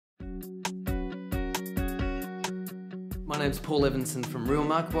My name's Paul Evensen from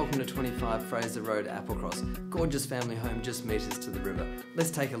Realmark. Welcome to 25 Fraser Road, Applecross. Gorgeous family home just metres to the river.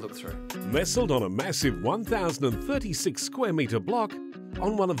 Let's take a look through. Nestled on a massive 1,036 square metre block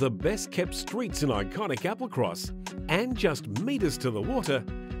on one of the best kept streets in iconic Applecross and just metres to the water,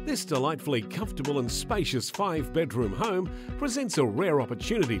 this delightfully comfortable and spacious 5-bedroom home presents a rare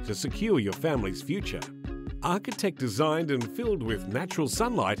opportunity to secure your family's future. Architect designed and filled with natural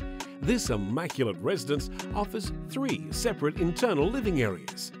sunlight, this immaculate residence offers 3 separate internal living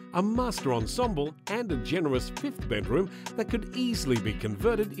areas, a master ensemble and a generous 5th bedroom that could easily be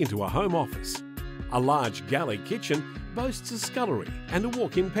converted into a home office. A large galley kitchen boasts a scullery and a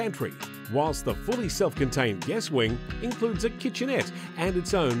walk-in pantry, whilst the fully self-contained guest wing includes a kitchenette and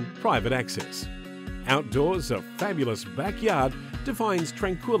its own private access. Outdoors, a fabulous backyard defines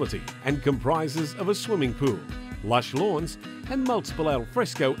tranquillity and comprises of a swimming pool, lush lawns and multiple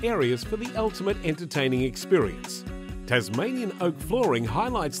alfresco areas for the ultimate entertaining experience. Tasmanian oak flooring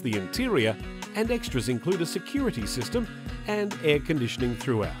highlights the interior, and extras include a security system and air conditioning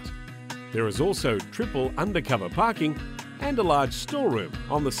throughout. There is also triple undercover parking and a large storeroom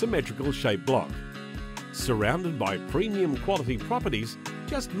on the symmetrical shaped block. Surrounded by premium quality properties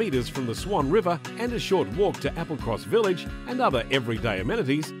just metres from the Swan River and a short walk to Applecross Village and other everyday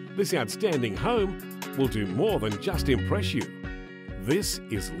amenities, this outstanding home will do more than just impress you. This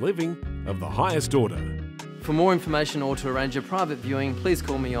is living of the highest order. For more information or to arrange a private viewing, please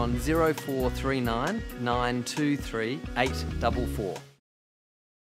call me on 0439 923 844.